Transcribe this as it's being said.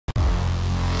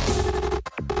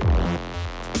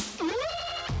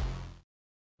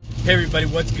Hey everybody,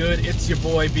 what's good? It's your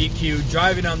boy BQ,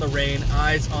 driving on the rain,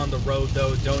 eyes on the road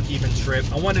though, don't even trip.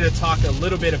 I wanted to talk a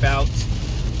little bit about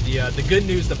the good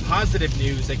news, the positive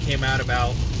news that came out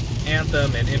about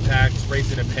Anthem and Impact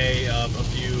raising the pay of a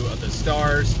few of the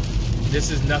stars.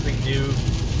 This is nothing new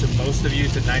to most of you,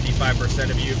 to 95%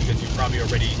 of you, because you've probably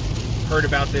already heard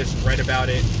about this, read about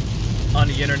it on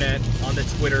the internet, on the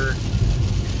Twitter,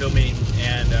 you feel me?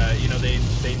 And you know,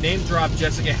 they name dropped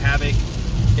Jessicka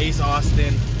Havok, Ace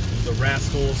Austin, the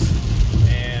Rascals,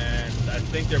 and I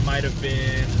think there might have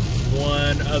been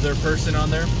one other person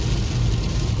on there.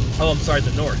 Oh, I'm sorry,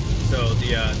 the North. So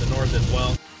the North as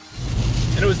well.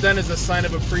 And it was done as a sign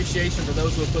of appreciation for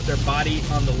those who have put their body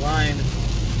on the line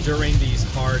during these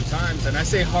hard times. And I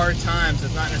say hard times,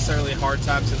 it's not necessarily a hard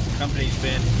time since the company's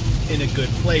been in a good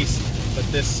place, but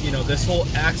this, you know, this whole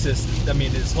axis, I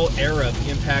mean, this whole era of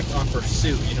Impact on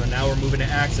Pursuit, you know, now we're moving to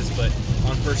Axis, but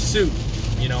on Pursuit,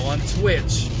 you know, on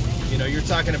Twitch, you know, you're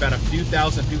talking about a few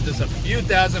thousand people, just a few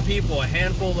thousand people, a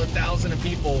handful of thousand of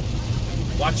people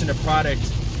watching the product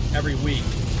every week.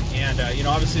 And, you know,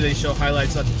 obviously they show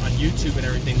highlights on YouTube and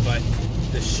everything, but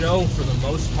the show, for the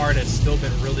most part, has still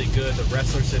been really good. The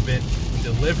wrestlers have been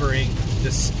delivering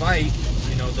despite,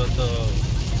 you know,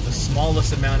 the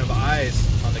smallest amount of eyes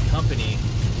on the company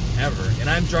ever. And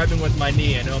I'm driving with my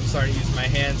knee. I know I'm starting to use my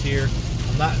hands here.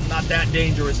 I'm not that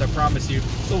dangerous, I promise you.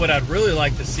 So what I'd really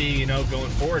like to see, you know, going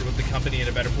forward with the company in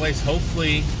a better place,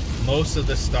 hopefully most of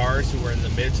the stars who are in the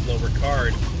mid to lower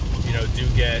card, you know, do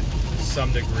get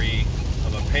some degree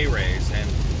of a pay raise. And,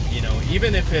 you know,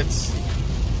 even if it's,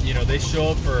 you know, they show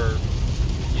up for,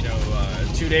 you know,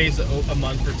 2 days a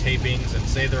month for tapings and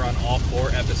say they're on all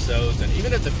 4 episodes, and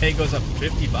even if the pay goes up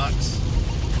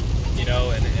 $50, you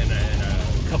know, and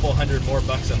a couple hundred more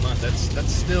bucks a month,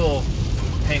 that's still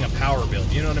paying a power bill,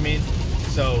 you know what I mean?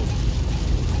 So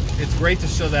it's great to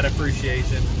show that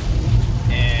appreciation,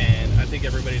 and I think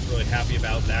everybody's really happy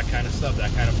about that kind of stuff,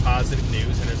 that kind of positive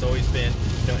news. And there's always been,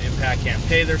 you know, Impact can't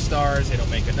pay their stars, they don't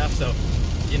make enough, so,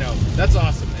 you know, that's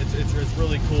awesome. It's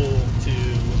really cool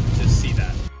to see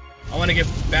that. I want to get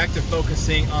back to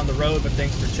focusing on the road, but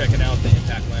thanks for checking out the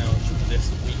Impact Lounge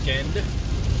this weekend,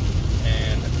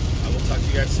 and I will talk to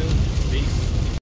you guys soon. Peace.